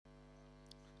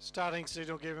Starting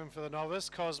signal given for the novice.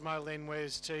 Cosmo Len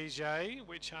Where's TJ,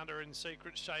 Witch Hunter and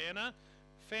Secret Cheyenne.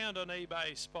 Found on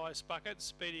eBay, Spice Bucket,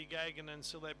 Speedy Gagan and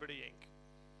Celebrity Inc.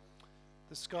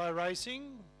 The Sky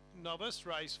Racing, novice,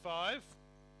 race 5.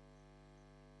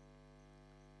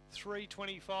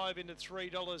 $3.25 into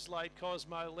 $3 late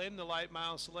Cosmo Len, the late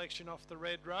male selection off the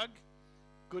red rug.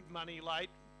 Good money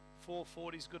late,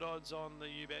 440's good odds on the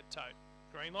U-Bet tote.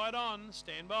 Green light on,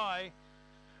 stand by.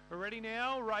 We're ready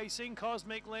now, racing,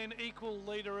 Cosmic Len equal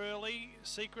leader early,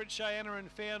 Secret Cheyenne and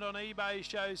Found on eBay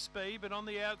shows speed, but on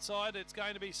the outside it's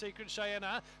going to be Secret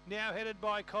Cheyenne, now headed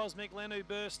by Cosmic Len who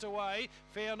burst away.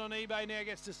 Found on eBay now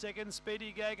gets to second,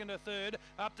 Speedy Gagan to third,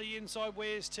 up the inside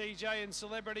Where's TJ and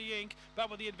Celebrity Inc, but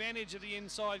with the advantage of the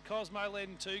inside Cosmo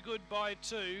Len 2, good by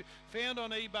 2. Found on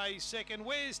eBay second,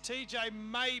 Where's TJ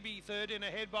maybe third in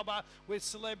a head bobber with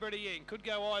Celebrity Inc, could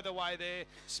go either way there.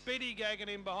 Speedy Gagan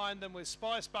in behind them with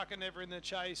Spice Bucket never in the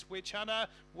chase. Witch Hunter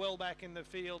well back in the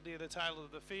field near the tail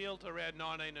of the field around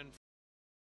 19 and